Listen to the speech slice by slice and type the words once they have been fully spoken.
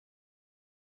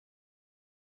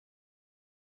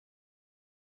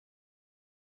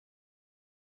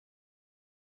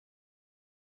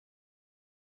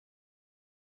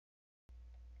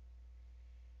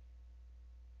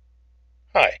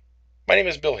Hi, my name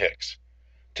is Bill Hicks.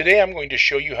 Today I'm going to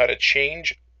show you how to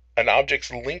change an object's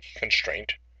link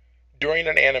constraint during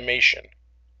an animation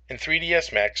in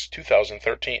 3ds Max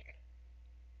 2013.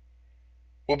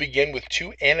 We'll begin with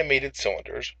two animated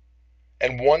cylinders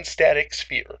and one static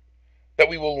sphere that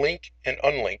we will link and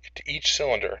unlink to each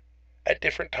cylinder at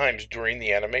different times during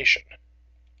the animation.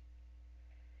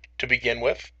 To begin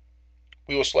with,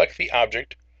 we will select the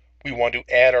object we want to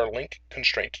add our link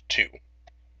constraint to,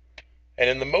 and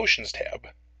in the Motions tab,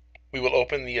 we will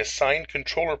open the Assign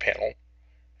Controller panel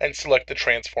and select the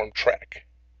Transform track.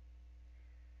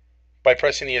 By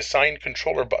pressing the Assign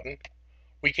Controller button,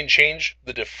 we can change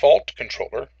the default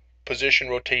controller, position,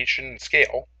 rotation, and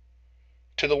scale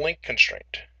to the link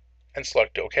constraint and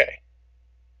select OK.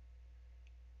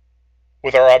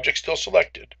 With our object still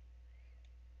selected,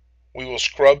 we will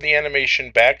scrub the animation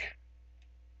back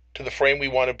to the frame we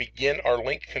want to begin our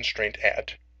link constraint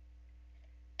at,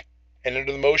 and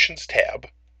under the Motions tab,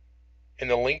 in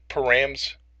the Link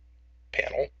Params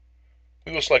panel,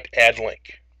 we will select Add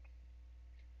Link.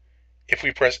 If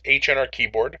we press H on our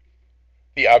keyboard,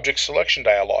 the Object Selection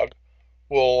dialog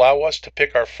will allow us to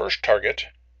pick our first target,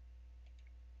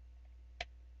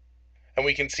 and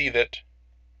we can see that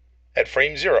at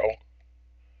frame 0,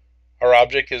 our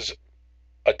object is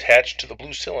attached to the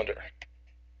blue cylinder.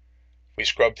 If we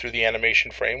scrub through the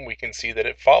animation frame, we can see that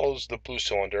it follows the blue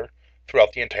cylinder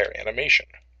throughout the entire animation.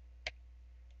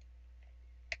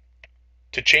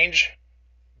 To change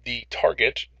the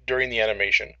target during the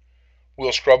animation,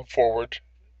 we'll scrub forward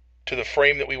to the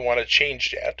frame that we want to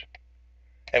change at,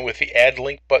 and with the Add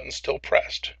Link button still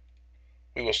pressed,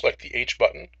 we will select the H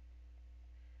button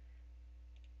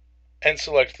and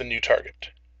select the new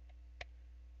target,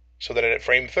 so that at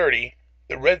frame 30,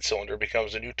 the red cylinder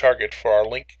becomes a new target for our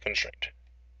link constraint.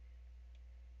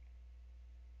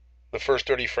 The first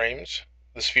 30 frames,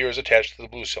 the sphere is attached to the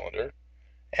blue cylinder.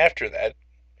 After that,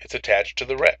 it's attached to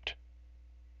the red.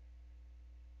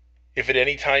 If at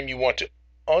any time you want to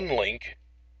unlink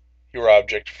your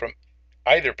object from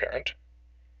either parent,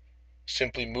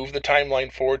 simply move the timeline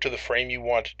forward to the frame you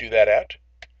want to do that at,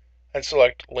 and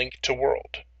select Link to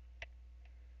World,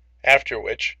 after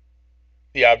which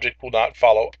the object will not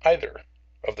follow either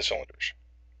of the cylinders.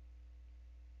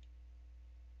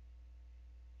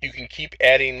 You can keep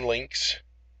adding links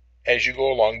as you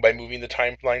go along by moving the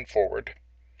timeline forward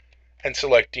and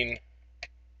selecting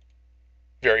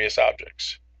various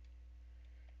objects.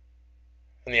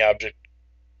 And the object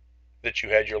that you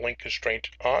had your link constraint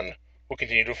on will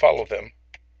continue to follow them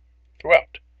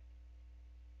throughout.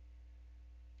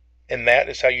 And that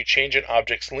is how you change an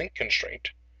object's link constraint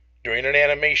during an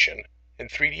animation in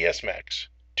 3ds Max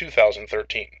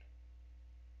 2013.